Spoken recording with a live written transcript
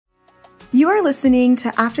You are listening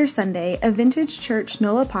to After Sunday, a Vintage Church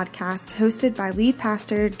NOLA podcast hosted by lead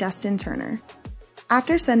pastor Dustin Turner.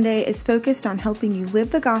 After Sunday is focused on helping you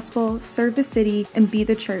live the gospel, serve the city, and be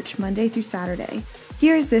the church Monday through Saturday.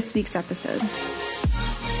 Here is this week's episode.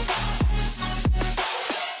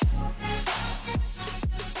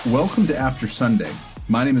 Welcome to After Sunday.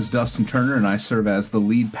 My name is Dustin Turner, and I serve as the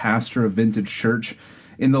lead pastor of Vintage Church.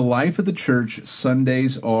 In the life of the church,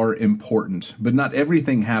 Sundays are important, but not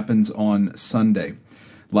everything happens on Sunday.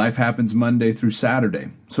 Life happens Monday through Saturday.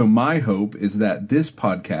 So my hope is that this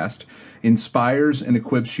podcast inspires and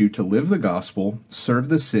equips you to live the gospel, serve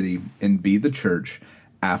the city, and be the church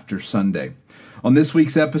after Sunday. On this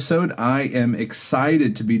week's episode, I am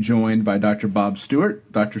excited to be joined by Dr. Bob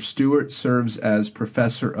Stewart. Dr. Stewart serves as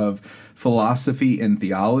professor of philosophy and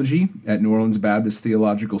theology at New Orleans Baptist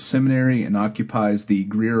Theological Seminary and occupies the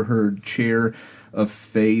Greer Hurd Chair of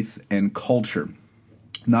Faith and Culture.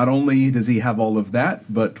 Not only does he have all of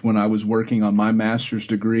that, but when I was working on my master's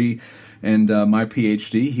degree and my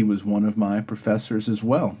PhD, he was one of my professors as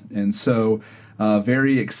well. And so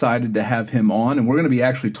very excited to have him on. And we're going to be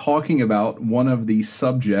actually talking about one of the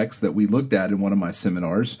subjects that we looked at in one of my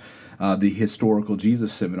seminars, the Historical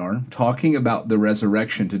Jesus Seminar, talking about the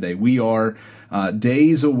resurrection today. We are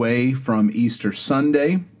days away from Easter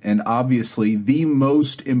Sunday, and obviously the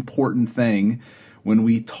most important thing when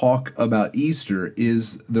we talk about Easter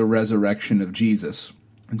is the resurrection of Jesus.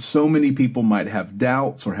 And so many people might have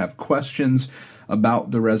doubts or have questions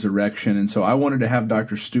about the resurrection. And so I wanted to have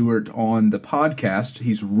Dr. Stewart on the podcast.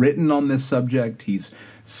 He's written on this subject. He's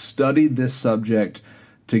studied this subject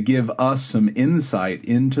to give us some insight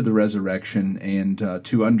into the resurrection and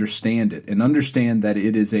to understand it and understand that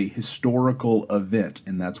it is a historical event.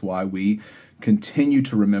 And that's why we continue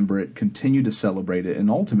to remember it, continue to celebrate it,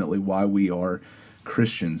 and ultimately why we are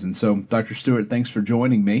Christians. And so, Dr. Stewart, thanks for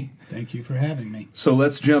joining me. Thank you for having me. So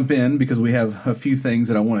let's jump in because we have a few things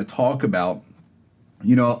that I want to talk about.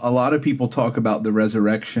 You know, a lot of people talk about the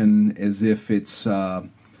resurrection as if it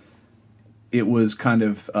was kind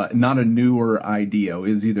of not a newer idea.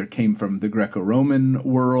 It either came from the Greco-Roman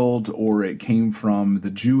world or it came from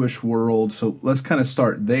the Jewish world. So let's kind of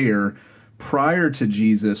start there. Prior to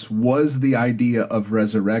Jesus, was the idea of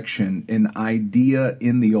resurrection an idea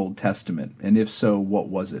in the Old Testament? And if so, what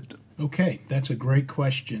was it? Okay, that's a great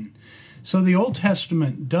question. So the Old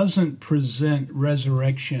Testament doesn't present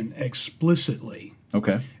resurrection explicitly.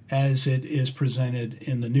 Okay. As it is presented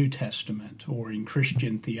in the New Testament or in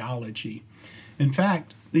Christian theology. In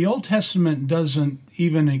fact, the Old Testament doesn't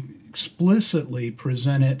even explicitly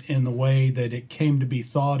present it in the way that it came to be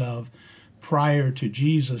thought of prior to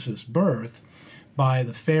Jesus' birth by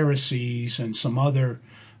the Pharisees and some other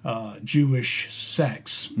Jewish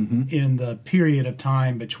sects in the period of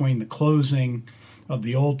time between the closing of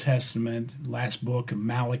the Old Testament, last book of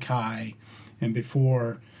Malachi, and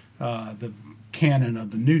before the canon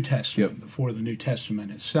of the New Testament, before the New Testament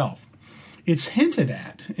itself. It's hinted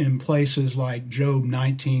at in places like Job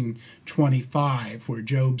 19:25, where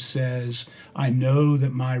Job says, "I know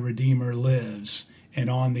that my Redeemer lives, and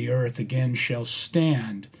on the earth again shall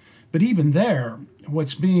stand." But even there,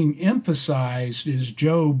 what's being emphasized is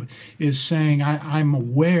Job is saying, I'm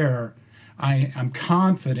aware, I'm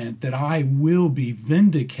confident that I will be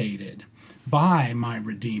vindicated by my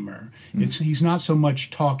Redeemer. He's not so much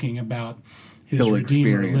talking about his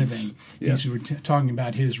Redeemer living. He's talking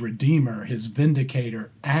about his Redeemer, his Vindicator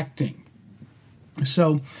acting.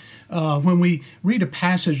 So when we read a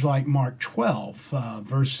passage like Mark 12,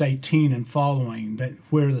 verse 18 and following, that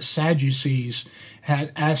where the Sadducees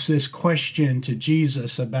had asked this question to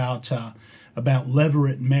Jesus about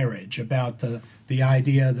levirate marriage, about the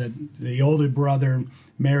idea that the older brother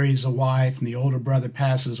marries a wife and the older brother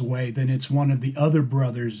passes away, then it's one of the other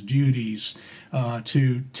brother's duties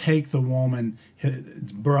to take the woman,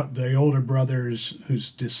 the older brother's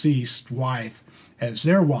who's deceased wife, as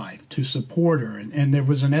their wife, to support her. And there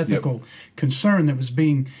was an ethical concern that was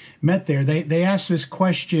being met there. They asked this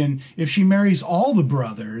question, if she marries all the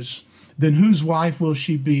brothers, then whose wife will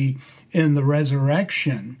she be in the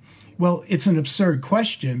resurrection? Well, it's an absurd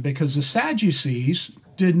question because the Sadducees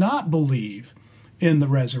did not believe in the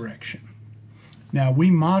resurrection. Now,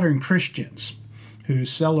 we modern Christians who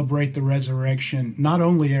celebrate the resurrection not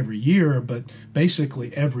only every year, but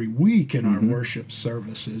basically every week in our worship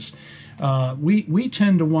services, we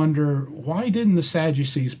tend to wonder, why didn't the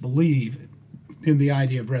Sadducees believe in the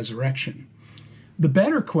idea of resurrection? The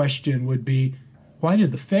better question would be, why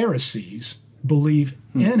did the Pharisees believe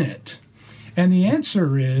in it? And the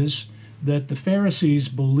answer is that the Pharisees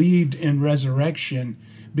believed in resurrection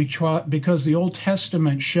because the Old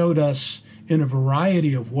Testament showed us in a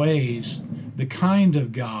variety of ways the kind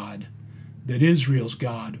of God that Israel's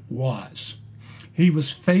God was. He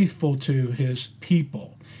was faithful to his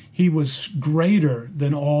people. He was greater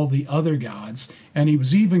than all the other gods, and he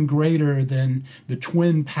was even greater than the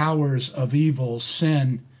twin powers of evil,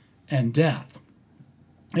 sin, and death.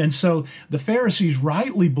 And so the Pharisees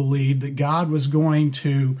rightly believed that God was going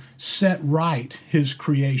to set right his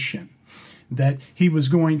creation, that he was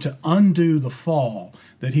going to undo the fall,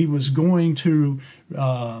 that he was going to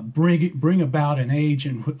bring about an age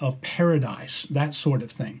of paradise, that sort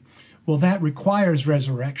of thing. Well, that requires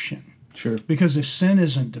resurrection. Sure. Because if sin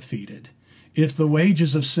isn't defeated, if the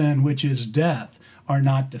wages of sin, which is death, are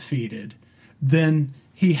not defeated, then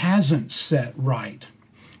he hasn't set right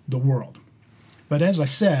the world. But as I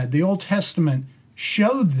said, the Old Testament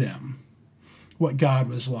showed them what God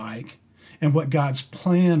was like and what God's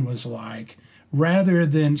plan was like, rather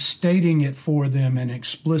than stating it for them in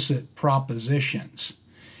explicit propositions.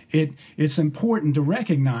 It's important to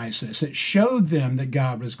recognize this. It showed them that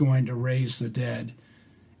God was going to raise the dead.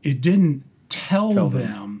 It didn't tell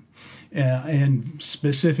them in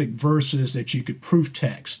specific verses that you could proof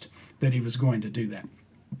text that he was going to do that.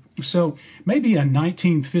 So maybe a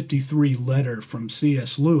 1953 letter from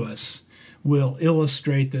C.S. Lewis will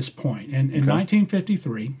illustrate this point. In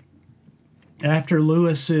 1953, after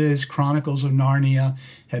Lewis's Chronicles of Narnia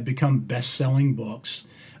had become best-selling books,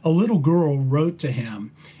 a little girl wrote to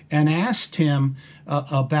him and asked him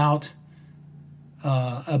about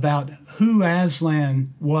who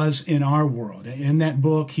Aslan was in our world. In that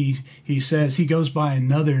book, he says he goes by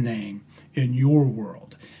another name in your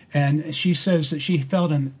world. And she says that she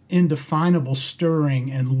felt an indefinable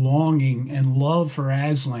stirring and longing and love for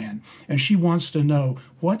Aslan. And she wants to know,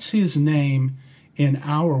 what's his name in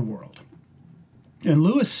our world? And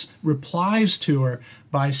Lewis replies to her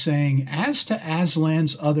by saying, as to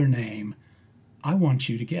Aslan's other name, I want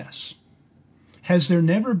you to guess. Has there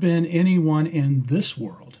never been anyone in this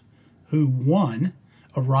world who, 1,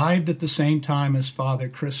 arrived at the same time as Father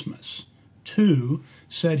Christmas, 2,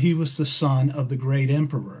 said he was the son of the great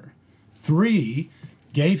emperor, 3,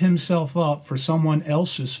 gave himself up for someone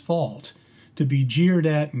else's fault to be jeered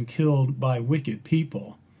at and killed by wicked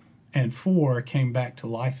people, and 4, came back to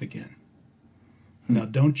life again? Now,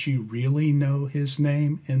 don't you really know his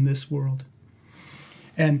name in this world?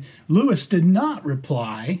 And Lewis did not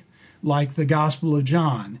reply like the Gospel of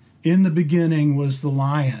John. In the beginning was the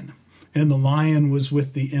lion, and the lion was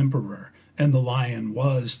with the emperor, and the lion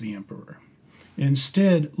was the emperor.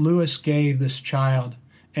 Instead, Lewis gave this child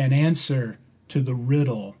an answer to the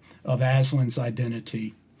riddle of Aslan's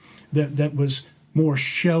identity that was more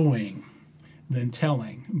showing than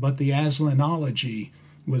telling, but the Aslanology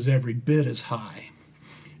was every bit as high.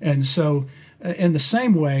 And so, in the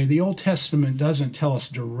same way, the Old Testament doesn't tell us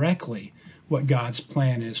directly what God's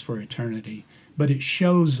plan is for eternity, but it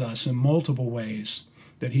shows us in multiple ways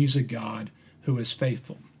that he's a God who is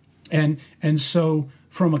faithful. And so,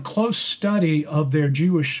 from a close study of their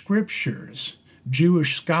Jewish scriptures,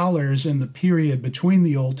 Jewish scholars in the period between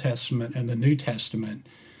the Old Testament and the New Testament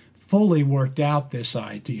fully worked out this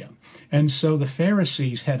idea. And so the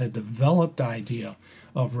Pharisees had a developed idea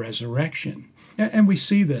of resurrection. And we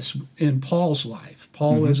see this in Paul's life.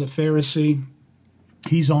 Paul is a Pharisee.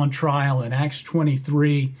 He's on trial in Acts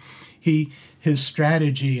 23. His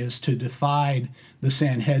strategy is to divide the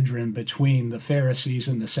Sanhedrin between the Pharisees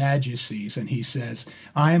and the Sadducees. And he says,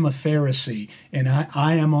 I am a Pharisee, and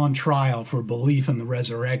I am on trial for belief in the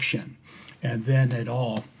resurrection. And then it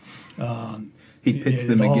all... he pits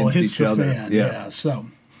them against each other. Yeah. So,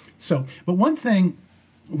 but one thing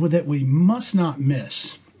that we must not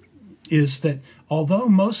miss is that although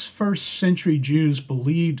most first century Jews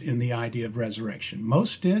believed in the idea of resurrection,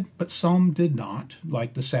 most did, but some did not,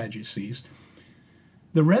 like the Sadducees,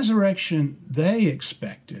 the resurrection they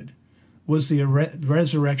expected was the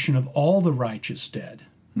resurrection of all the righteous dead,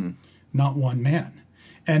 not one man.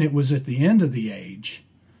 And it was at the end of the age,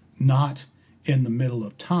 not in the middle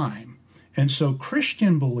of time. And so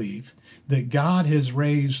Christian belief that God has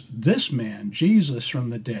raised this man, Jesus, from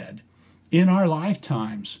the dead in our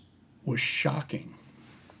lifetimes was shocking.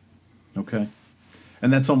 Okay.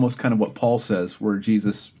 And that's almost kind of what Paul says, where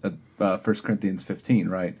Jesus, 1 Corinthians 15,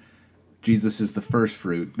 right? Jesus is the first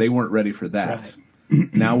fruit. They weren't ready for that.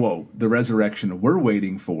 Right. Now, the resurrection we're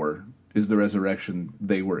waiting for is the resurrection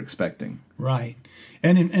they were expecting. Right.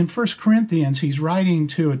 And in 1 Corinthians, he's writing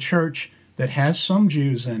to a church that has some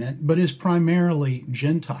Jews in it, but is primarily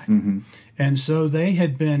Gentile. And so they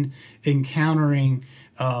had been encountering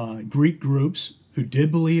Greek groups who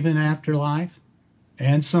did believe in afterlife,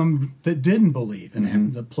 and some that didn't believe in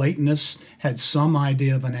it. The Platonists had some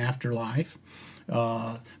idea of an afterlife,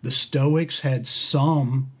 The Stoics had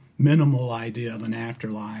some minimal idea of an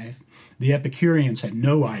afterlife. The Epicureans had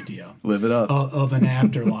no idea Live it up. of an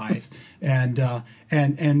afterlife. But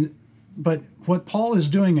what Paul is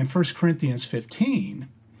doing in 1 Corinthians 15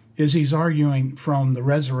 is he's arguing from the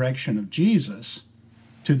resurrection of Jesus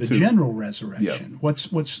to the general resurrection.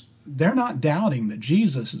 Yeah. They're not doubting that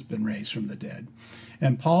Jesus has been raised from the dead.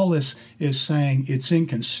 And Paul is saying it's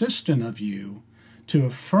inconsistent of you to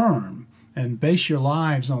affirm and base your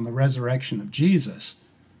lives on the resurrection of Jesus,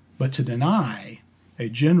 but to deny a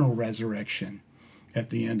general resurrection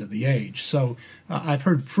at the end of the age. So I've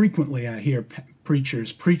heard frequently, I hear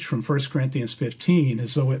preachers preach from 1 Corinthians 15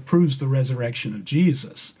 as though it proves the resurrection of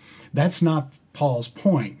Jesus. That's not Paul's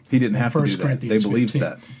point. He didn't have to do that. They believed 15.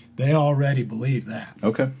 that. They already believe that.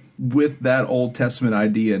 Okay. With that Old Testament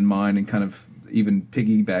idea in mind, and kind of even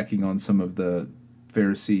piggybacking on some of the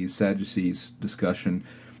Pharisees, Sadducees discussion,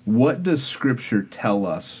 what does Scripture tell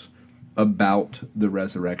us about the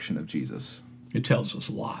resurrection of Jesus? It tells us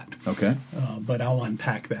a lot. Okay. But I'll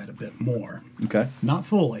unpack that a bit more. Okay. Not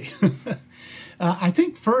fully. I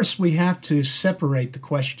think first we have to separate the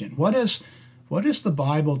question. What does the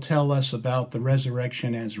Bible tell us about the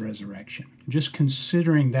resurrection as resurrection? Just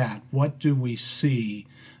considering that, what do we see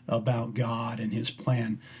about God and his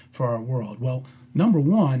plan for our world? Well, number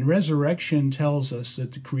one, resurrection tells us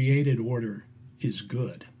that the created order is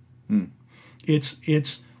good.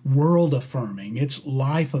 It's world affirming, it's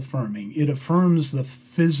life affirming. It affirms the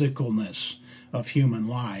physicalness of human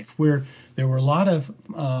life, where there were a lot of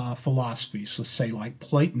philosophies, let's say like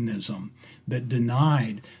Platonism, that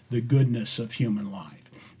denied the goodness of human life.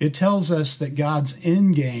 It tells us that God's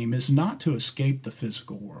end game is not to escape the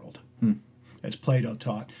physical world, as Plato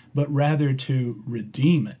taught, but rather to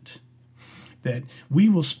redeem it. That we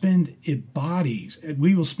will spend eternity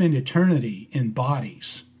in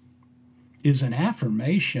bodies is an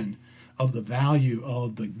affirmation of the value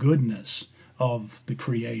of the goodness of the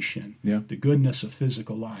creation, the goodness of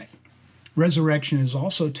physical life. Resurrection is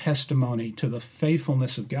also testimony to the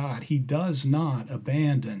faithfulness of God. He does not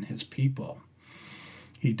abandon his people.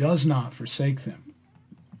 He does not forsake them.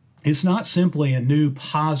 It's not simply a new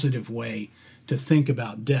positive way to think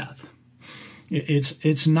about death.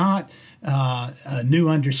 It's not a new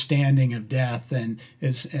understanding of death, and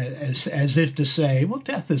as if to say, well,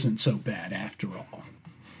 death isn't so bad after all.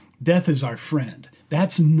 Death is our friend.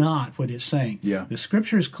 That's not what it's saying. Yeah. The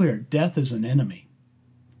Scripture is clear. Death is an enemy,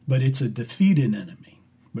 but it's a defeated enemy.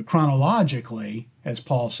 But chronologically, as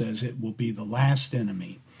Paul says, it will be the last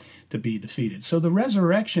enemy to be defeated. So the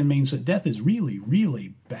resurrection means that death is really,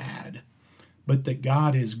 really bad, but that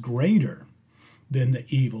God is greater than the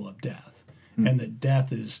evil of death, and that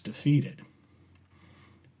death is defeated.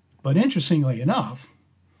 But interestingly enough,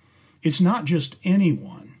 it's not just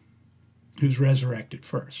anyone who's resurrected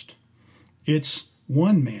first. It's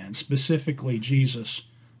one man, specifically Jesus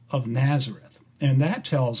of Nazareth. And that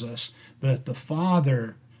tells us that the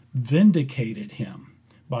Father vindicated him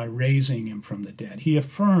by raising him from the dead. He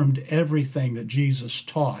affirmed everything that Jesus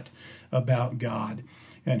taught about God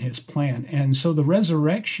and his plan. And so the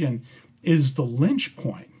resurrection is the linchpin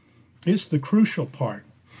point. It's the crucial part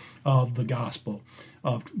of the gospel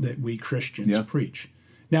that we Christians preach.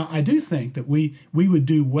 Now, I do think that we would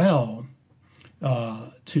do well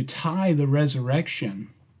to tie the resurrection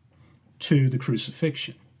to the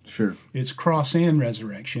crucifixion. Sure. It's cross and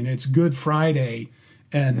resurrection. It's Good Friday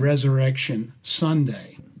and Resurrection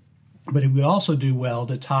Sunday. But it would also do well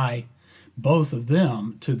to tie both of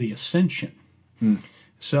them to the ascension.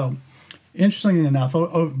 So, interestingly enough,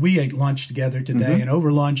 we ate lunch together today, and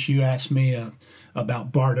over lunch you asked me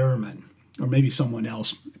about Bart Ehrman, or maybe someone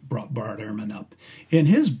else brought Bart Ehrman up. In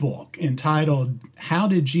his book entitled, How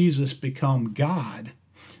Did Jesus Become God?,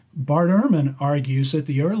 Bart Ehrman argues that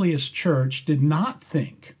the earliest church did not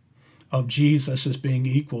think of Jesus as being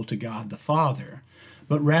equal to God the Father,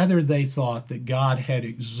 but rather they thought that God had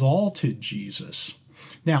exalted Jesus.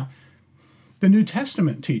 Now, the New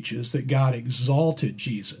Testament teaches that God exalted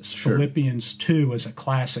Jesus. Sure. Philippians 2 is a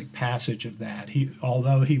classic passage of that.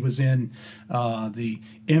 Although he was in the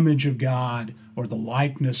image of God or the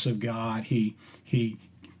likeness of God, he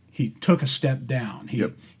took a step down.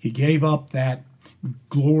 He gave up that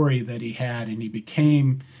glory that he had, and he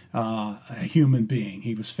became a human being.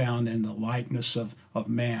 He was found in the likeness of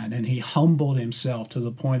man, and he humbled himself to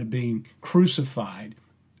the point of being crucified,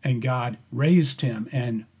 and God raised him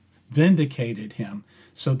and vindicated him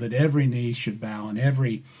so that every knee should bow and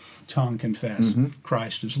every tongue confess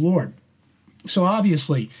Christ is Lord. So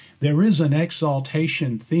obviously there is an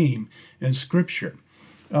exaltation theme in Scripture.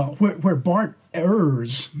 Where Bart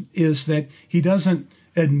errs is that he doesn't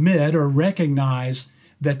admit or recognize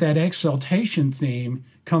that that exaltation theme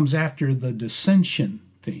comes after the dissension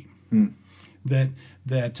theme. That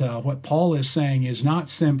what Paul is saying is not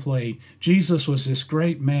simply Jesus was this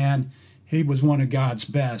great man, he was one of God's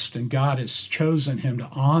best, and God has chosen him to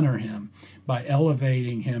honor him by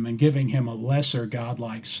elevating him and giving him a lesser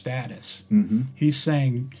godlike status. He's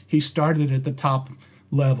saying he started at the top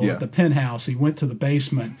level, at the penthouse, he went to the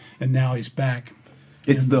basement, and now he's back.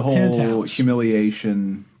 It's the whole penthouse.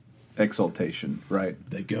 Humiliation, exaltation, right?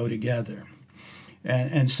 They go together.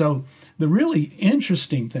 And so the really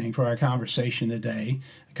interesting thing for our conversation today,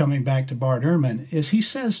 coming back to Bart Ehrman, is he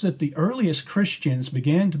says that the earliest Christians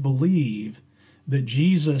began to believe that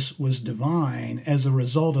Jesus was divine as a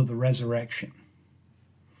result of the resurrection.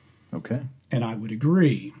 Okay. And I would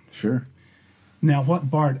agree. Sure. Now, what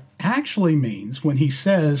Bart actually means when he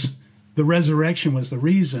says the resurrection was the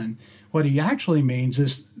reason, what he actually means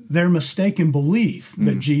is their mistaken belief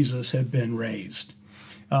that Jesus had been raised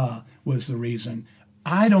was the reason.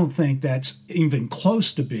 I don't think that's even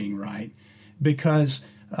close to being right, because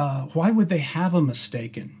why would they have a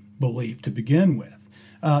mistaken belief to begin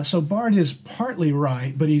with? So Bart is partly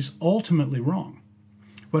right, but he's ultimately wrong.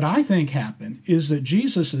 What I think happened is that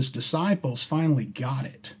Jesus' disciples finally got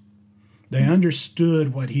it. They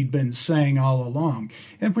understood what he'd been saying all along.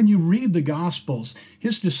 And when you read the Gospels,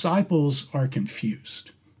 his disciples are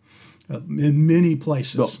confused in many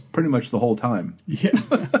places. Pretty much the whole time. Yeah.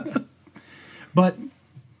 But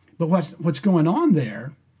what's going on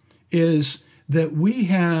there is that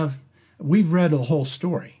we've read the whole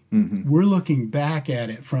story. We're looking back at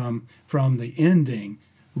it from the ending.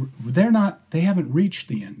 They haven't reached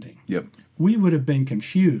the ending. Yep. We would have been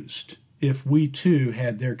confused if we too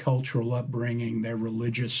had their cultural upbringing, their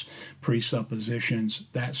religious presuppositions,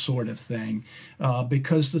 that sort of thing,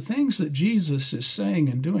 because the things that Jesus is saying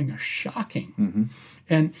and doing are shocking.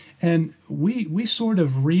 And we sort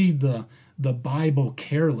of read the Bible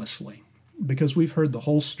carelessly because we've heard the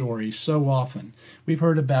whole story so often. We've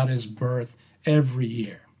heard about his birth every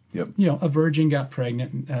year. Yep. A virgin got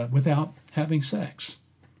pregnant without having sex.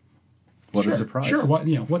 What a surprise! Sure.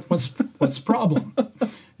 What's the problem?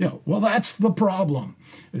 Well, that's the problem.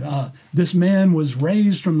 This man was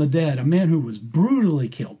raised from the dead, a man who was brutally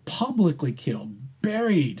killed, publicly killed,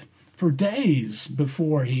 buried for days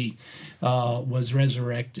before he was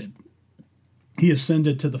resurrected. He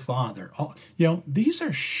ascended to the Father. These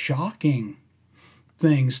are shocking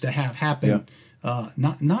things to have happen,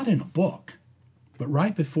 not in a book, but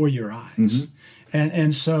right before your eyes.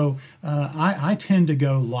 And so I tend to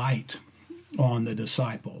go light on the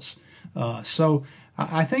disciples. So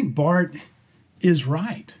I think Bart is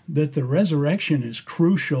right that the resurrection is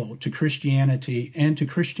crucial to Christianity and to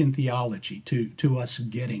Christian theology, to us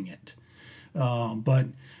getting it. But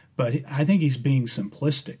I think he's being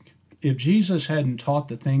simplistic. If Jesus hadn't taught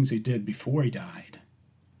the things he did before he died,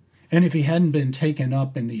 and if he hadn't been taken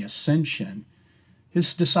up in the ascension,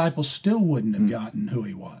 his disciples still wouldn't have gotten who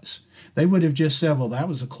he was. They would have just said, well, that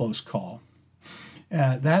was a close call.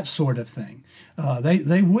 That sort of thing.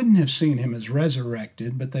 They wouldn't have seen him as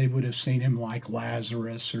resurrected, but they would have seen him like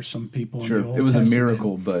Lazarus or some people in the Old Testament. It was a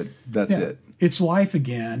miracle, but that's it. It's life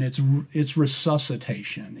again. It's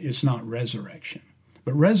resuscitation. It's not resurrection.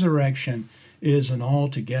 But resurrection is an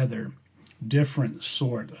altogether different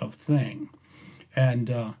sort of thing.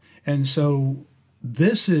 And so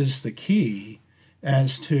this is the key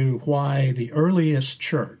as to why the earliest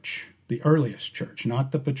church,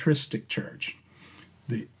 not the patristic church,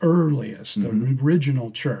 the earliest, the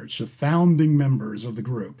original church, the founding members of the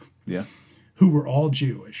group, who were all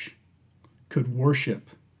Jewish, could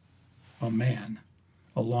worship a man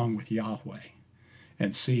along with Yahweh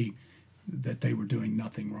and see that they were doing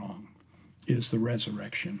nothing wrong, is the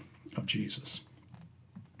resurrection of Jesus.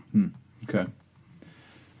 Okay.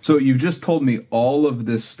 So you've just told me all of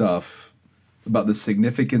this stuff about the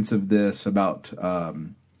significance of this, about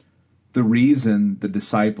the reason the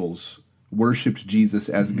disciples worshipped Jesus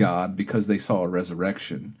as God because they saw a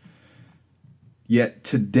resurrection. Yet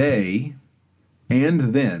today and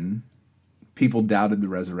then, people doubted the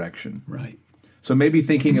resurrection. Right. So maybe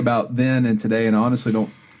thinking about then and today, and honestly don't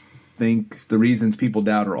think the reasons people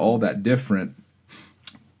doubt are all that different,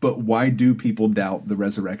 but why do people doubt the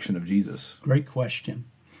resurrection of Jesus? Great question.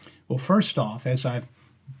 Well, first off, as I've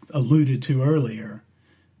alluded to earlier,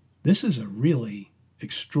 this is a really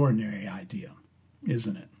extraordinary idea,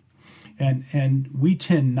 isn't it? And we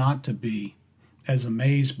tend not to be as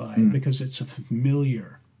amazed by it because it's a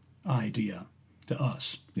familiar idea to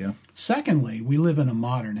us. Yeah. Secondly, we live in a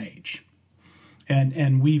modern age.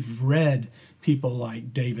 And we've read people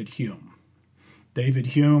like David Hume David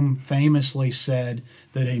Hume famously said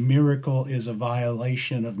that a miracle is a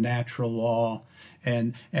violation of natural law,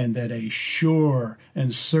 and that a sure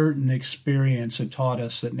and certain experience had taught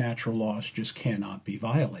us that natural laws just cannot be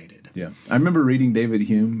violated. Yeah. I remember reading David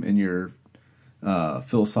Hume in your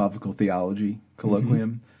philosophical theology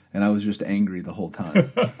colloquium, and I was just angry the whole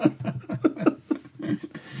time.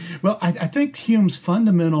 Well, I think Hume's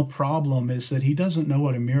fundamental problem is that he doesn't know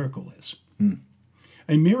what a miracle is.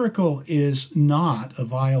 A miracle is not a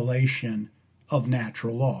violation of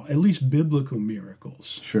natural law. At least biblical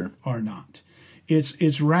miracles are not.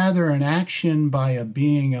 It's rather an action by a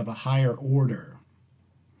being of a higher order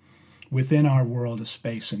within our world of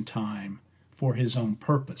space and time for his own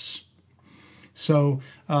purpose. So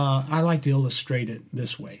I like to illustrate it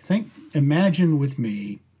this way. Imagine with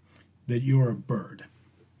me that you're a bird.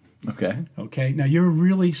 Okay. Now you're a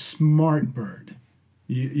really smart bird.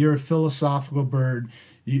 You're a philosophical bird.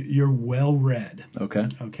 You're well read.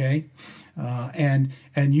 Okay. And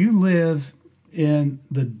you live in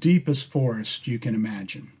the deepest forest you can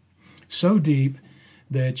imagine, so deep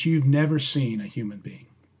that you've never seen a human being.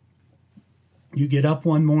 You get up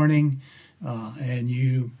one morning and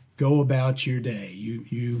you go about your day.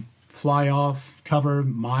 You fly off, cover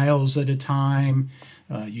miles at a time.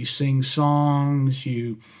 You sing songs.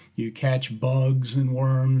 You catch bugs and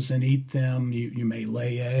worms and eat them. You may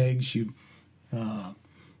lay eggs. You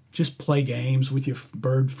just play games with your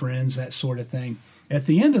bird friends, that sort of thing. At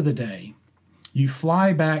the end of the day, you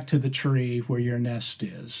fly back to the tree where your nest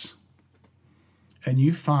is, and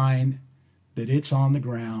you find that it's on the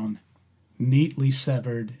ground, neatly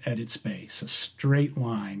severed at its base, a straight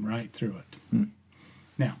line right through it.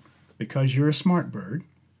 Now, because you're a smart bird,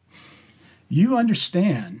 you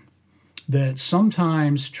understand that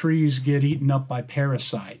sometimes trees get eaten up by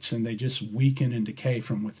parasites and they just weaken and decay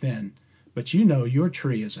from within, but you know your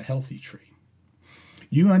tree is a healthy tree.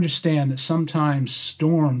 You understand that sometimes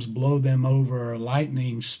storms blow them over or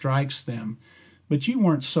lightning strikes them, but you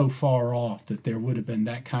weren't so far off that there would have been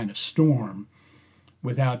that kind of storm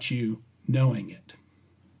without you knowing it.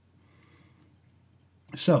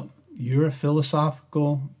 So, you're a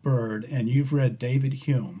philosophical bird and you've read David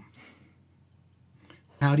Hume.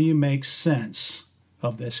 How do you make sense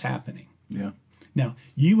of this happening? Yeah. Now,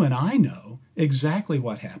 you and I know exactly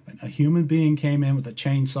what happened. A human being came in with a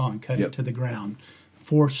chainsaw and cut it to the ground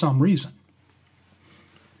for some reason.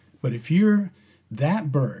 But if you're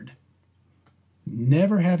that bird,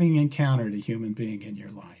 never having encountered a human being in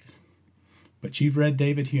your life, but you've read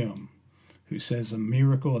David Hume, who says a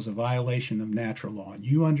miracle is a violation of natural law, and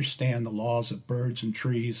you understand the laws of birds and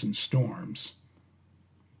trees and storms,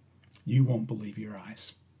 you won't believe your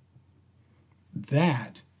eyes.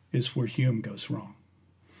 That is where Hume goes wrong.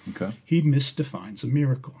 Okay. He misdefines a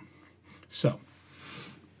miracle. So,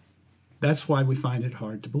 that's why we find it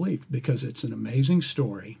hard to believe, because it's an amazing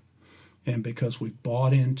story, and because we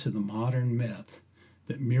bought into the modern myth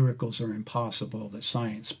that miracles are impossible, that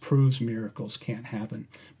science proves miracles can't happen.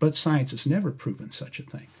 But science has never proven such a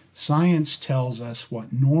thing. Science tells us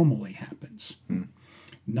what normally happens,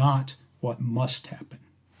 not what must happen.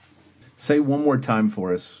 Say one more time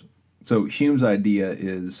for us. So Hume's idea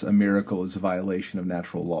is a miracle is a violation of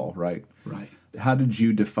natural law, right? Right. How did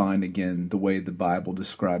you define, again, the way the Bible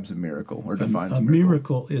describes a miracle or defines a miracle? A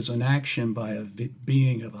miracle is an action by a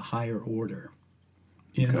being of a higher order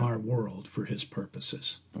in our world for his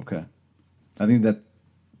purposes. Okay. I think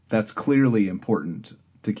that's clearly important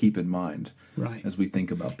to keep in mind as we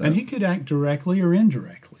think about that. And he could act directly or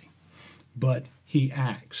indirectly, but he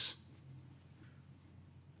acts.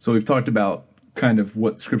 So we've talked about kind of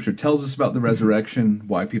what Scripture tells us about the resurrection,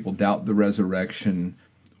 why people doubt the resurrection.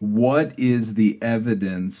 What is the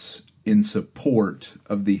evidence in support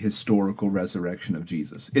of the historical resurrection of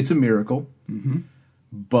Jesus? It's a miracle,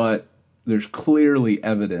 but there's clearly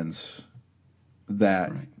evidence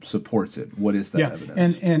that supports it. What is that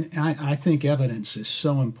evidence? And I think evidence is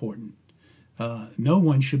so important. No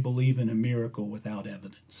one should believe in a miracle without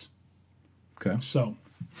evidence. Okay. So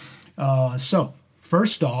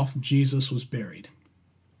first off, Jesus was buried.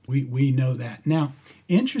 We know that. Now,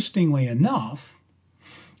 interestingly enough,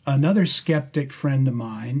 another skeptic friend of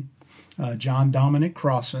mine, John Dominic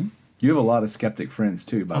Crossan. You have a lot of skeptic friends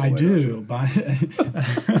too, by the way. I do.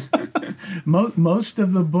 Most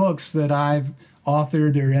of the books that I've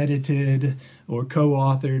authored or edited or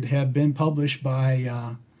co-authored have been published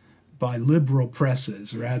by liberal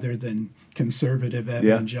presses rather than conservative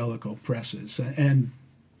evangelical presses. And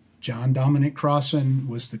John Dominic Crossan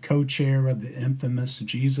was the co-chair of the infamous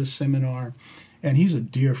Jesus Seminar, and he's a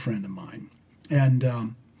dear friend of mine.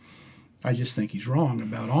 And I just think he's wrong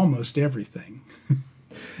about almost everything.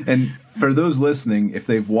 And for those listening, if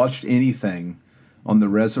they've watched anything on the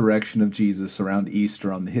resurrection of Jesus around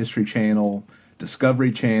Easter on the History Channel,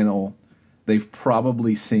 Discovery Channel, they've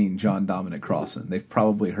probably seen John Dominic Crossan. They've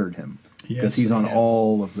probably heard him because he's on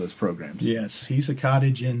all of those programs. Yes, he's a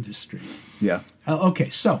cottage industry. Yeah. Okay,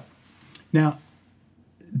 so now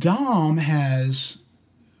Dom has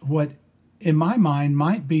what, in my mind,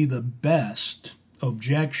 might be the best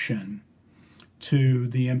objection to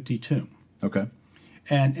the empty tomb. Okay.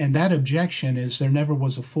 And that objection is there never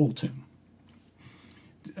was a full tomb.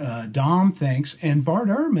 Dom thinks, and Bart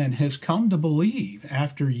Ehrman has come to believe,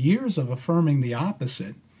 after years of affirming the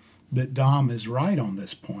opposite, that Dom is right on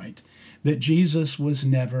this point, that Jesus was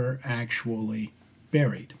never actually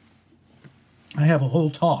buried. I have a whole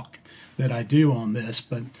talk that I do on this,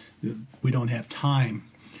 but we don't have time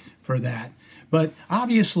for that. But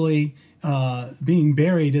obviously, being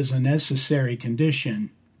buried is a necessary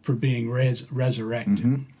condition for being resurrected.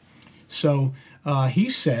 Mm-hmm. So he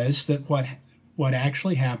says that what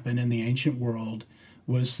actually happened in the ancient world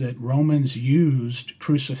was that Romans used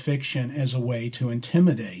crucifixion as a way to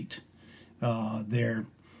intimidate their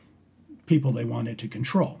people they wanted to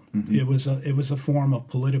control. Mm-hmm. It was a form of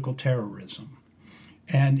political terrorism.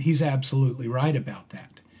 And he's absolutely right about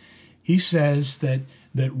that. He says that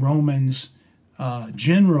Romans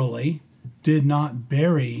generally did not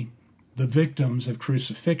bury the victims of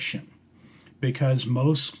crucifixion because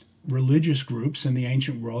most religious groups in the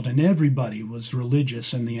ancient world, and everybody was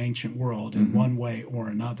religious in the ancient world in one way or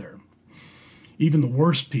another. Even the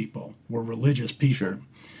worst people were religious people. Sure.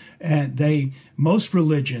 And most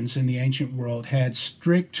religions in the ancient world had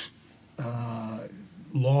strict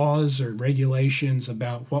laws or regulations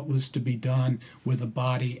about what was to be done with a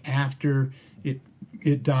body after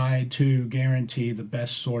it died to guarantee the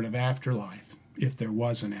best sort of afterlife, if there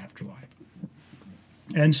was an afterlife.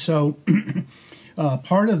 And so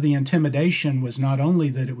part of the intimidation was not only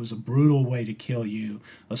that it was a brutal way to kill you,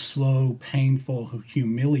 a slow, painful,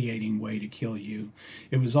 humiliating way to kill you,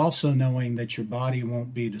 it was also knowing that your body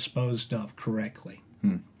won't be disposed of correctly.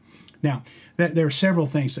 Now, there are several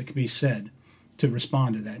things that can be said to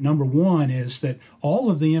respond to that. Number one is that all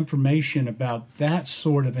of the information about that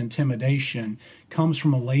sort of intimidation comes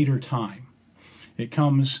from a later time. It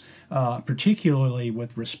comes, particularly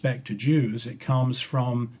with respect to Jews, it comes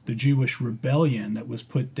from the Jewish rebellion that was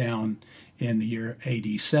put down in the year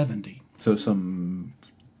AD 70. So some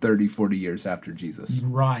 30, 40 years after Jesus.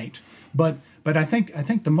 Right. But I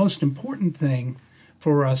think the most important thing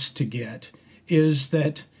for us to get is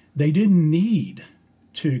that they didn't need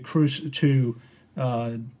to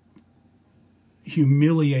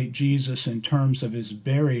humiliate Jesus in terms of his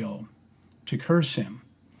burial to curse him,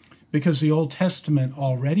 because the Old Testament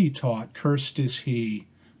already taught, "Cursed is he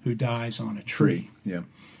who dies on a tree." Yeah.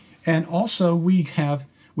 And also we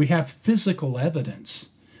have physical evidence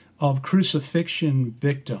of crucifixion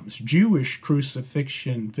victims, Jewish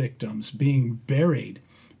crucifixion victims, being buried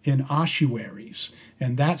in ossuaries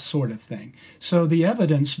and that sort of thing. So the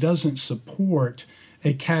evidence doesn't support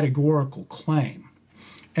a categorical claim.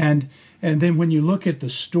 And then when you look at the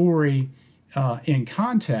story in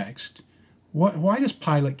context, why does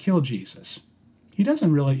Pilate kill Jesus?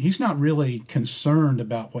 He's not really concerned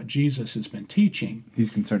about what Jesus has been teaching. He's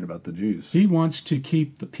concerned about the Jews. He wants to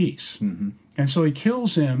keep the peace. Mm-hmm. And so he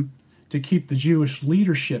kills him to keep the Jewish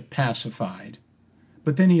leadership pacified.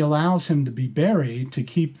 But then he allows him to be buried to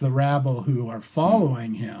keep the rabble who are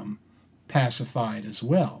following him pacified as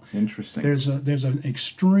well. Interesting. There's an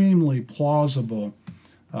extremely plausible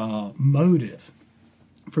motive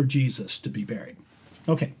for Jesus to be buried.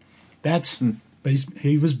 Okay, but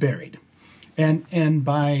he was buried, and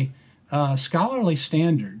by scholarly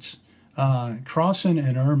standards, Crossan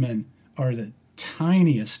and Ehrman are the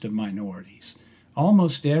tiniest of minorities.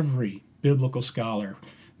 Almost every biblical scholar,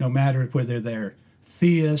 no matter whether they're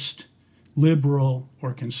theist, liberal,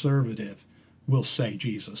 or conservative, will say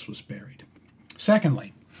Jesus was buried.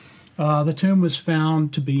 Secondly, the tomb was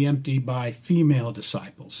found to be empty by female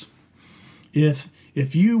disciples. If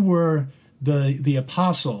you were the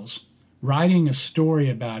apostles writing a story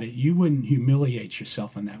about it, you wouldn't humiliate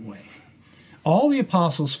yourself in that way. All the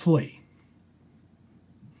apostles flee,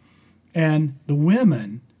 and the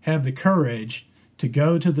women have the courage to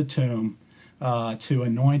go to the tomb to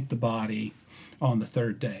anoint the body on the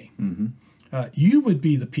third day. Mm-hmm. You would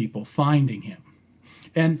be the people finding him.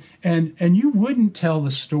 And you wouldn't tell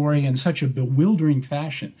the story in such a bewildering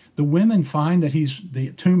fashion. The women find that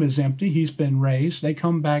the tomb is empty, he's been raised, they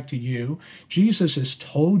come back to you. Jesus has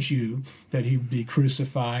told you that he'd be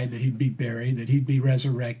crucified, that he'd be buried, that he'd be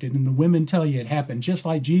resurrected, and the women tell you it happened just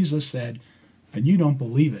like Jesus said And you don't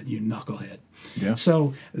believe it, you knucklehead. Yeah.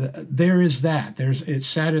 So there is that. It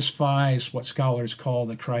satisfies what scholars call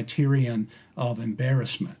the criterion of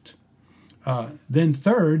embarrassment. Then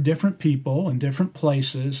third, different people in different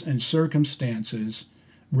places and circumstances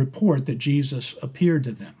report that Jesus appeared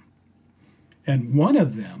to them. And one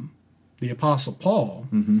of them, the Apostle Paul,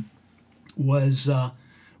 was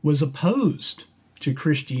opposed to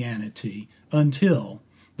Christianity until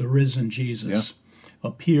the risen Jesus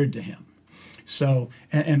appeared to him. So,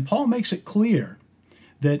 and Paul makes it clear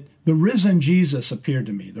that the risen Jesus appeared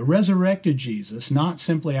to me, the resurrected Jesus, not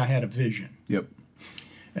simply I had a vision. Yep.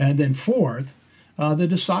 And then fourth, the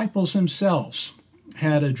disciples themselves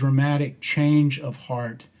had a dramatic change of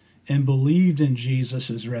heart and believed in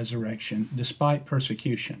Jesus' resurrection despite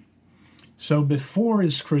persecution. So before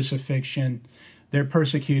his crucifixion, they're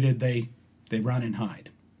persecuted, they run and hide.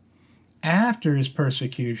 After his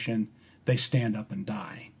persecution, they stand up and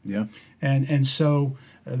die. Yeah. And so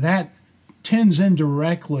that tends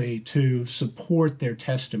indirectly to support their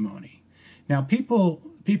testimony. Now, people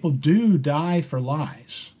do die for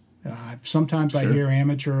lies. Sometimes I hear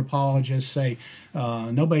amateur apologists say,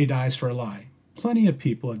 nobody dies for a lie. Plenty of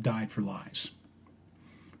people have died for lies.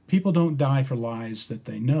 People don't die for lies that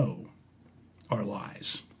they know are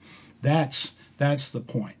lies. That's the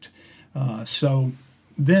point. So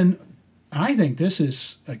then I think this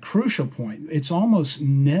is a crucial point. It's almost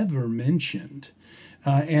never mentioned.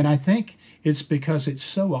 And I think it's because it's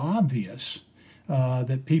so obvious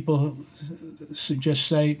that people just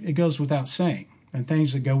say it goes without saying. And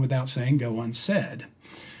things that go without saying go unsaid.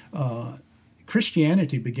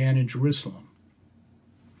 Christianity began in Jerusalem.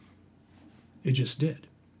 It just did.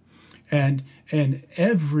 And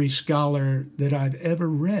every scholar that I've ever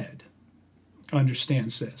read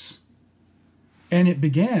understands this. And it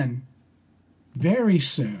began very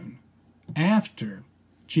soon after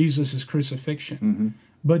Jesus' crucifixion.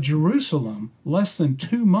 But Jerusalem, less than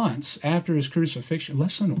 2 months after his crucifixion,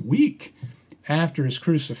 less than a week after his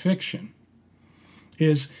crucifixion,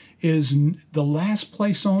 is the last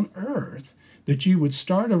place on earth that you would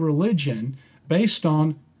start a religion based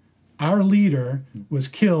on our leader was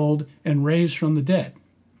killed and raised from the dead.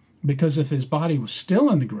 Because if his body was still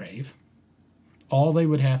in the grave, all they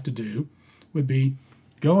would have to do would be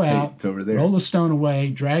go out, it's over there. Roll the stone away,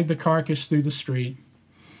 drag the carcass through the street.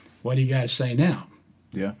 What do you got to say now?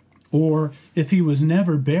 Yeah. Or if he was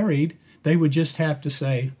never buried, they would just have to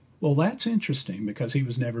say, well, that's interesting because he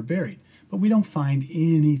was never buried. But we don't find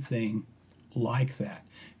anything like that.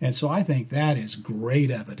 And so I think that is great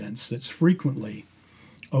evidence that's frequently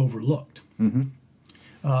overlooked.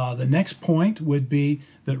 The next point would be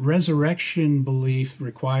that resurrection belief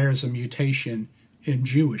requires a mutation in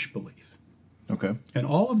Jewish belief. Okay. And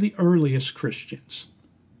all of the earliest Christians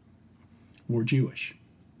were Jewish.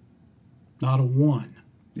 Not a one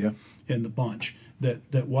in the bunch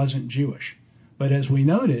that wasn't Jewish. But as we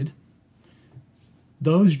noted,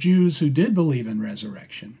 those Jews who did believe in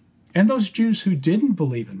resurrection and those Jews who didn't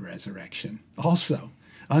believe in resurrection also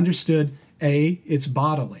understood, it's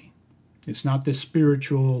bodily. It's not this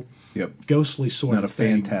spiritual, ghostly sort not of a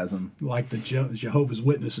thing, phantasm like the Jehovah's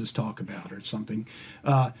Witnesses talk about or something.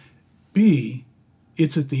 B,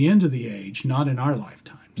 it's at the end of the age, not in our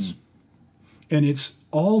lifetimes. And it's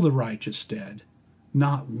all the righteous dead,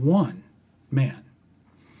 not one man.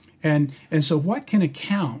 And so what can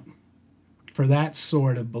account for that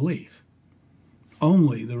sort of belief?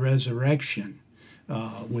 Only the resurrection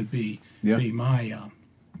would be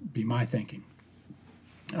my thinking.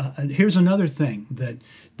 Here's another thing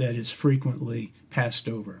that is frequently passed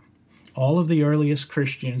over. All of the earliest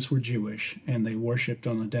Christians were Jewish, and they worshipped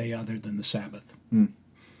on a day other than the Sabbath.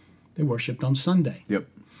 They worshipped on Sunday.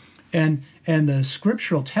 And the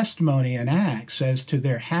scriptural testimony in Acts as to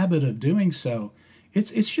their habit of doing so,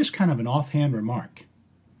 it's just kind of an offhand remark.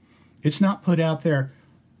 It's not put out there,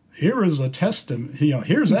 here is a testament,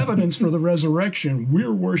 here's evidence for the resurrection.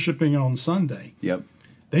 We're worshiping on Sunday.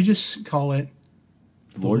 They just call it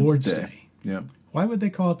the Lord's Day. Why would they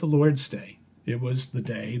call it the Lord's Day? It was the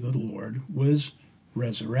day the Lord was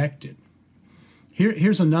resurrected.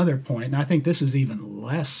 Here's another point, and I think this is even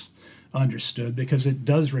less understood because it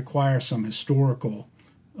does require some historical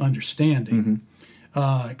understanding.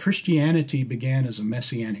 Christianity began as a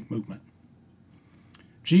messianic movement.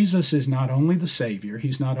 Jesus is not only the Savior,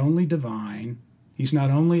 he's not only divine, he's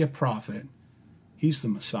not only a prophet, he's the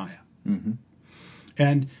Messiah.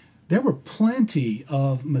 And there were plenty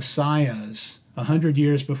of Messiahs 100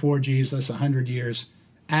 years before Jesus, 100 years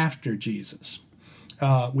after Jesus.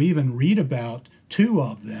 We even read about 2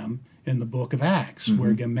 of them in the book of Acts,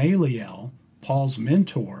 where Gamaliel, Paul's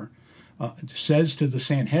mentor, says to the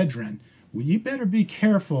Sanhedrin, well, you better be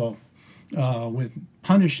careful with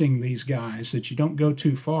punishing these guys, that you don't go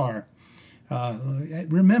too far.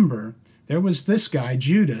 Remember, there was this guy,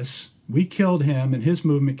 Judas. We killed him, and his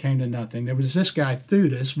movement came to nothing. There was this guy,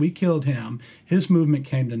 Theudas. We killed him. His movement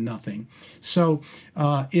came to nothing. So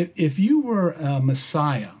if you were a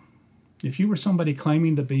Messiah, if you were somebody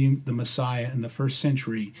claiming to be the Messiah in the first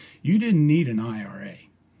century, you didn't need an IRA.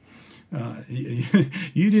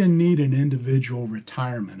 You didn't need an individual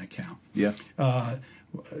retirement account. Yeah.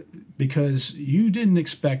 Because you didn't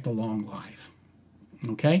expect a long life.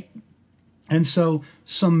 Okay? And so,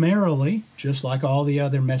 summarily, just like all the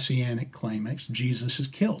other messianic claimants, Jesus is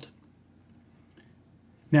killed.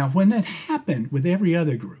 Now, when that happened with every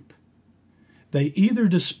other group, they either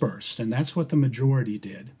dispersed, and that's what the majority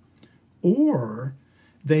did, or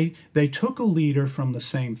they took a leader from the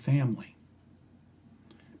same family.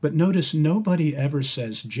 But notice nobody ever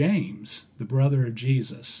says James, the brother of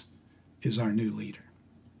Jesus, is our new leader.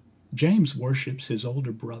 James worships his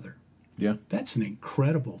older brother. Yeah. That's an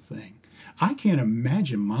incredible thing. I can't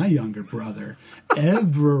imagine my younger brother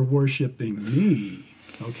ever worshiping me.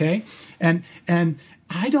 Okay? And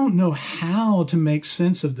I don't know how to make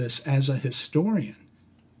sense of this as a historian.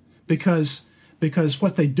 Because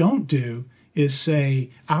what they don't do is say,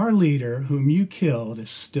 our leader whom you killed is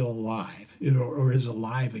still alive, or is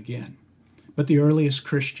alive again. But the earliest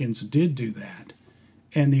Christians did do that.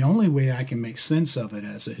 And the only way I can make sense of it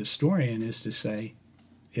as a historian is to say,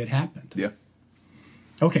 it happened. Yeah.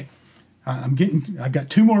 Okay. I've got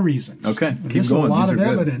two more reasons. Okay, keep this going. Is a lot These of are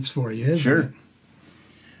good. evidence for you, isn't Sure. it?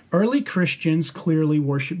 Early Christians clearly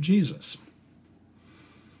worshiped Jesus.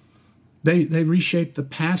 They reshaped the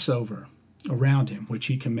Passover around him, which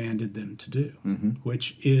he commanded them to do,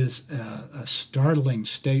 which is a startling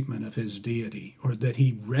statement of his deity, or that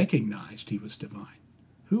he recognized he was divine.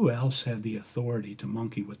 Who else had the authority to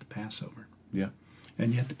monkey with the Passover? Yeah.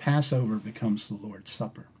 And yet the Passover becomes the Lord's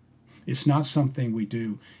Supper. It's not something we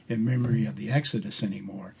do in memory of the Exodus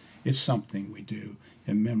anymore. It's something we do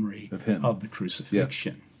in memory Of him. of the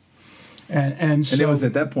crucifixion. Yeah. And so, And it was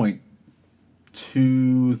at that point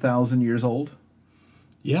 2,000 years old?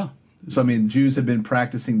 yeah. So, I mean, Jews have been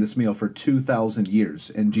practicing this meal for 2,000 years,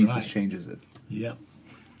 and Jesus Right. changes it. Yep.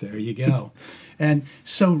 There you go. And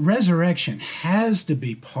so resurrection has to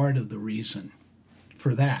be part of the reason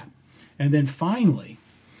for that. And then finally,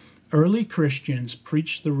 early Christians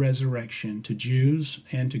preached the resurrection to Jews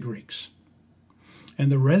and to Greeks.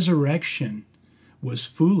 And the resurrection was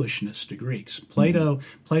foolishness to Greeks. Plato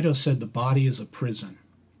said the body is a prison.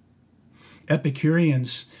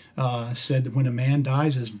 Epicureans said that when a man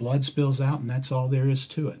dies, his blood spills out, and that's all there is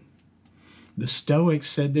to it. The Stoics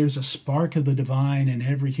said there's a spark of the divine in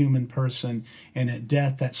every human person, and at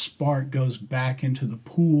death that spark goes back into the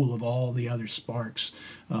pool of all the other sparks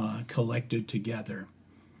collected together.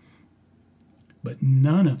 But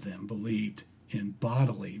none of them believed in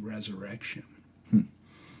bodily resurrection.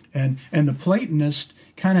 And the Platonists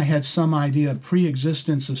kind of had some idea of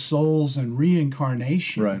pre-existence of souls and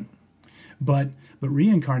reincarnation. Right. But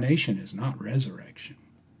reincarnation is not resurrection.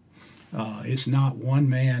 It's not one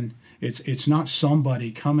man. It's not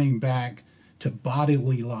somebody coming back to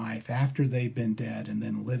bodily life after they've been dead and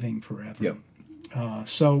then living forever. Yep.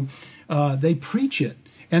 So they preach it,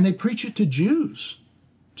 and they preach it to Jews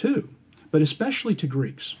too, but especially to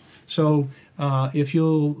Greeks. So if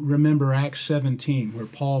you'll remember Acts 17, where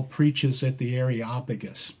Paul preaches at the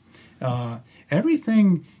Areopagus,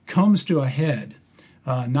 everything comes to a head.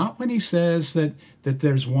 Not when he says that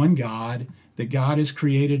there's one God, that God has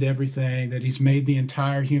created everything, that he's made the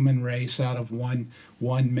entire human race out of one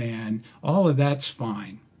man. All of that's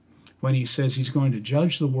fine. When he says he's going to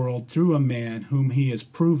judge the world through a man whom he has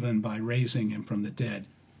proven by raising him from the dead,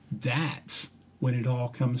 that's when it all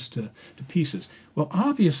comes to pieces. Well,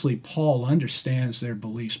 obviously, Paul understands their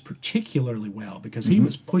beliefs particularly well because he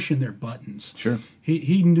was pushing their buttons. Sure.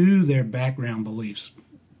 He knew their background beliefs.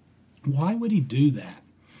 Why would he do that?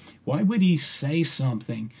 Why would he say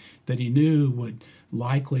something that he knew would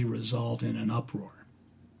likely result in an uproar?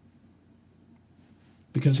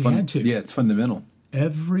 Because he had to. Yeah, it's fundamental.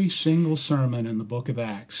 Every single sermon in the book of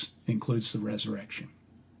Acts includes the resurrection.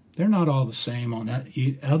 They're not all the same on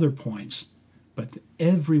other points, but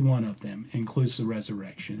every one of them includes the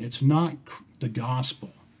resurrection. It's not the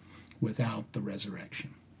gospel without the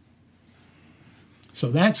resurrection. So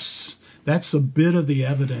that's a bit of the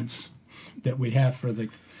evidence that we have for the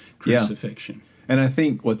crucifixion. And I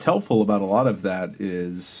think what's helpful about a lot of that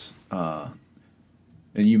is, and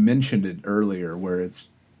you mentioned it earlier, where it's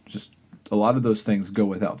just a lot of those things go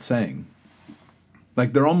without saying.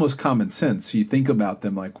 Like, they're almost common sense. You think about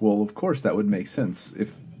them like, well, of course that would make sense.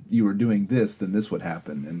 you were doing this, then this would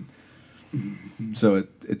happen. And so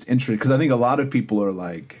it's interesting because I think a lot of people are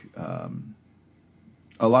like,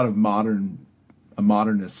 a lot of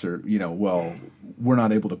modernists are, well, we're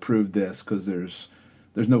not able to prove this because there's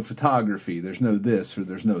no photography, there's no this or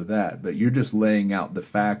there's no that. But you're just laying out the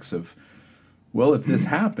facts of, well, if this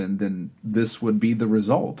happened, then this would be the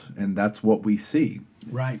result, and that's what we see.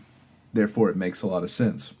 Right. Therefore, it makes a lot of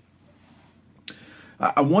sense.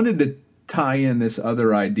 I wanted to tie in this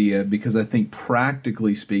other idea because I think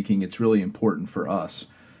practically speaking, it's really important for us.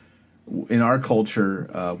 In our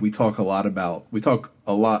culture, we talk a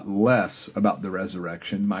lot less about the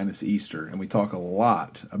resurrection, minus Easter, and we talk a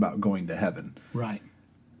lot about going to heaven. Right.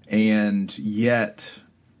 And yet,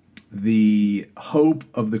 the hope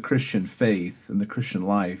of the Christian faith and the Christian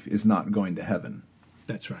life is not going to heaven.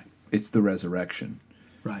 That's right. It's the resurrection.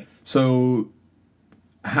 Right. So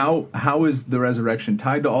how is the resurrection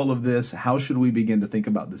tied to all of this? How should we begin to think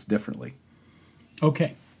about this differently?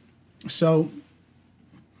 Okay. So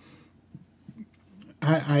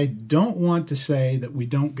I don't want to say that we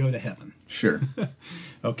don't go to heaven. Sure.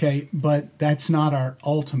 Okay, but that's not our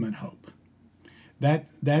ultimate hope.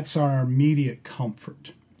 That's our immediate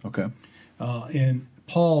comfort. Okay. And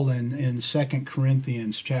Paul in 2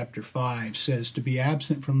 Corinthians chapter 5 says to be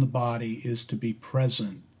absent from the body is to be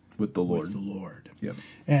present with the Lord. With the Lord. Yep.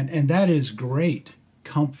 And that is great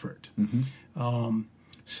comfort. Mm-hmm.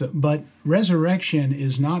 But resurrection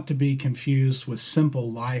is not to be confused with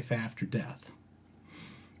simple life after death.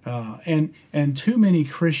 And too many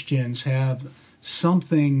Christians have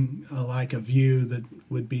something like a view that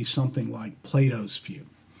would be something like Plato's view,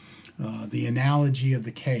 the analogy of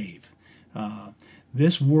the cave.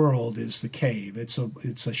 This world is the cave. It's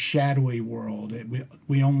a shadowy world.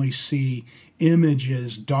 We only see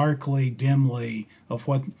images darkly, dimly of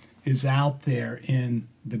what is out there in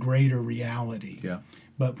the greater reality. Yeah.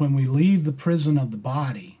 But when we leave the prison of the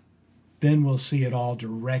body, then we'll see it all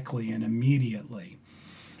directly and immediately.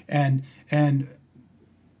 And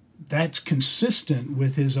that's consistent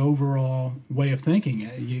with his overall way of thinking.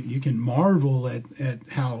 You can marvel at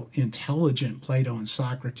how intelligent Plato and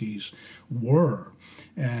Socrates were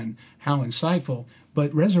and how insightful.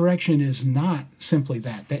 But resurrection is not simply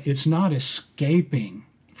that. It's not escaping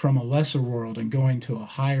from a lesser world and going to a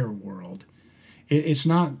higher world. It's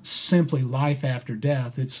not simply life after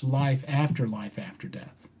death. It's life after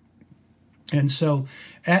death. And so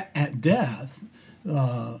at death,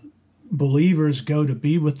 believers go to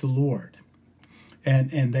be with the Lord,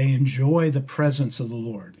 and they enjoy the presence of the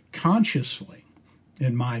Lord consciously,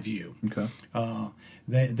 in my view. Okay.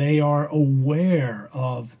 They are aware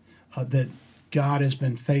of that God has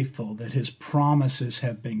been faithful, that his promises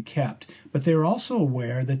have been kept, but they're also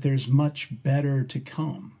aware that there's much better to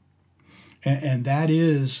come. And that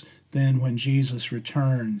is then when Jesus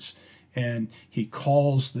returns and he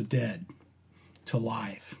calls the dead to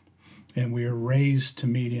life. And we are raised to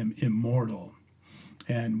meet him immortal.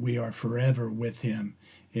 And we are forever with him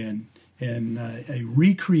in a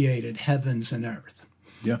recreated heavens and earth.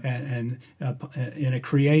 Yeah. And in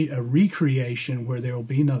a recreation where there will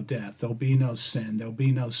be no death, there'll be no sin, there'll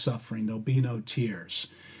be no suffering, there'll be no tears,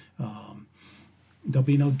 there'll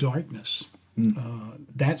be no darkness,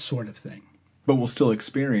 that sort of thing. But we'll still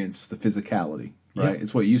experience the physicality, right? Yep.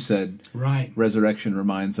 It's what you said. Right. Resurrection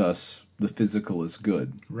reminds us the physical is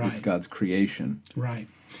good. Right. It's God's creation. Right.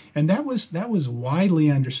 And that was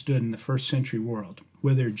widely understood in the first century world,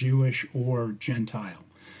 whether Jewish or Gentile,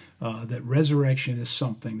 that resurrection is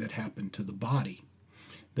something that happened to the body,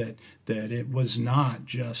 that it was not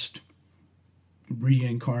just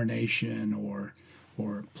reincarnation or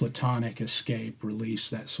platonic escape,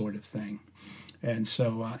 release, that sort of thing. And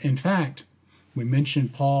so, in fact, we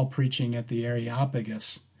mentioned Paul preaching at the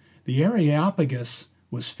Areopagus. The Areopagus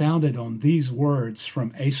was founded on these words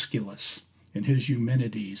from Aeschylus in his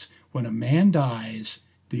Eumenides. When a man dies,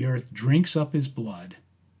 the earth drinks up his blood.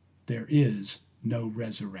 There is no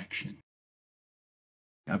resurrection.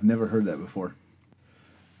 I've never heard that before.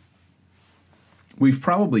 We've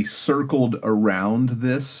probably circled around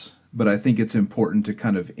this, but I think it's important to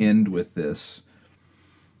kind of end with this.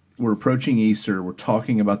 We're approaching Easter. We're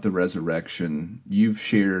talking about the resurrection. You've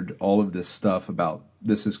shared all of this stuff about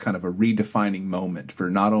this is kind of a redefining moment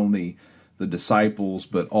for not only the disciples,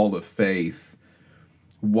 but all of faith.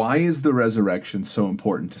 Why is the resurrection so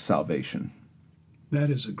important to salvation?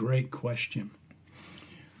 That is a great question.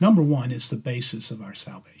 Number one, it's the basis of our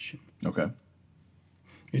salvation. Okay.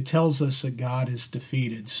 It tells us that God has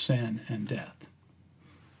defeated sin and death.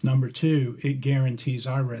 Number two, it guarantees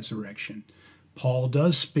our resurrection. Paul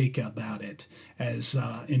does speak about it as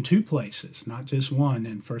in two places, not just one.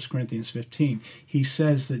 In 1 Corinthians 15, he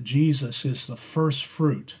says that Jesus is the first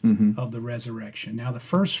fruit of the resurrection. Now, the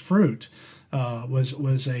first fruit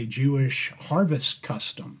was a Jewish harvest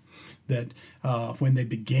custom that when they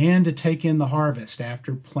began to take in the harvest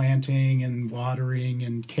after planting and watering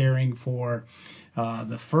and caring for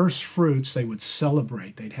the first fruits, they would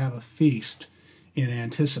celebrate. They'd have a feast in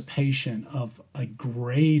anticipation of a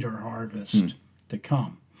greater harvest to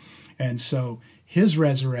come. And so his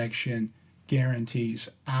resurrection guarantees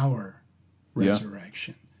our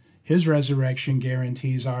resurrection. His resurrection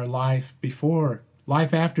guarantees our life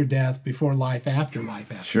after death, before life after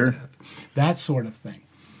death. That sort of thing.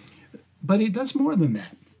 But it does more than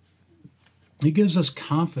that. It gives us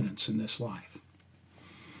confidence in this life.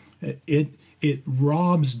 It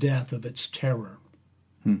robs death of its terror.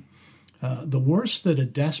 The worst that a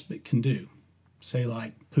despot can do, say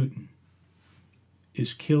like Putin,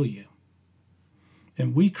 is kill you.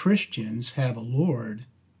 And we Christians have a Lord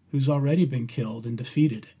who's already been killed and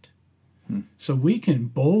defeated it. So we can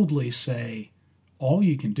boldly say, all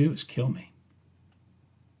you can do is kill me.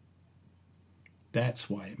 That's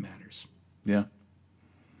why it matters. Yeah.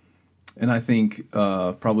 And I think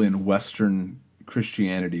probably in Western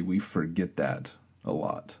Christianity, we forget that a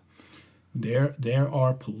lot. There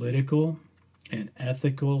are political and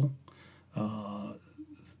ethical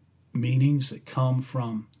meanings that come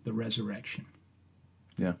from the resurrection.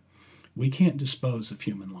 Yeah. We can't dispose of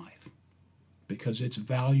human life because it's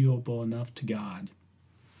valuable enough to God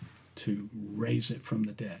to raise it from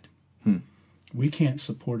the dead. We can't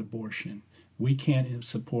support abortion. We can't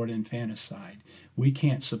support infanticide. We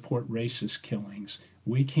can't support racist killings.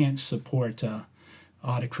 We can't support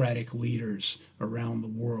autocratic leaders around the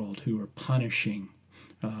world who are punishing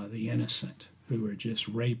the innocent, who are just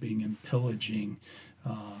raping and pillaging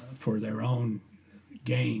for their own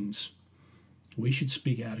gains. We should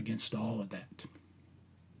speak out against all of that.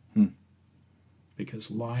 Because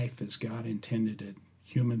life as God intended it,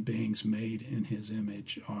 human beings made in his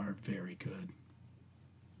image, are very good.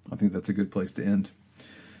 I think that's a good place to end.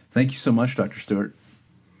 Thank you so much, Dr. Stewart.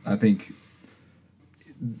 I think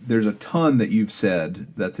there's a ton that you've said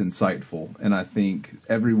that's insightful, and I think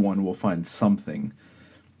everyone will find something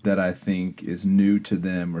that I think is new to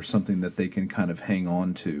them or something that they can kind of hang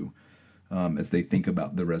on to as they think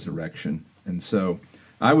about the resurrection. And so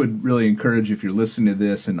I would really encourage, if you're listening to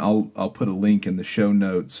this, and I'll put a link in the show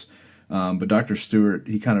notes, but Dr. Stewart,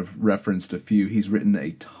 he kind of referenced a few. He's written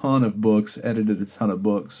a ton of books, edited a ton of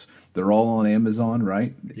books. They're all on Amazon,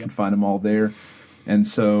 right? You can find them all there. And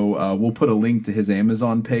so we'll put a link to his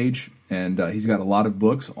Amazon page, and he's got a lot of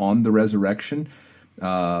books on the resurrection.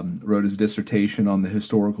 Wrote his dissertation on the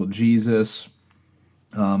historical Jesus.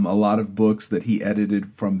 A lot of books that he edited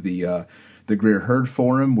from the Greer Herd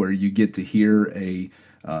Forum, where you get to hear a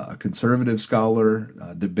conservative scholar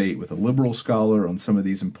debate with a liberal scholar on some of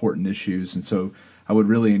these important issues. And so I would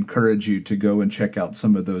really encourage you to go and check out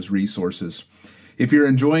some of those resources. If you're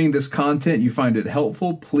enjoying this content, you find it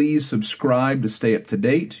helpful, please subscribe to stay up to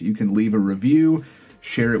date. You can leave a review,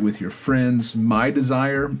 share it with your friends. My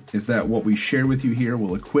desire is that what we share with you here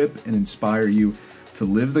will equip and inspire you to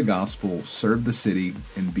live the gospel, serve the city,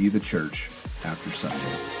 and be the church after Sunday.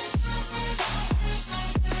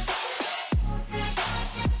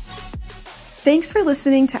 Thanks for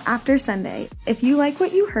listening to After Sunday. If you like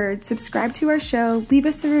what you heard, subscribe to our show, leave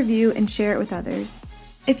us a review, and share it with others.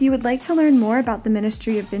 If you would like to learn more about the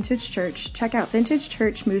ministry of Vintage Church, check out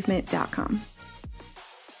vintagechurchmovement.com.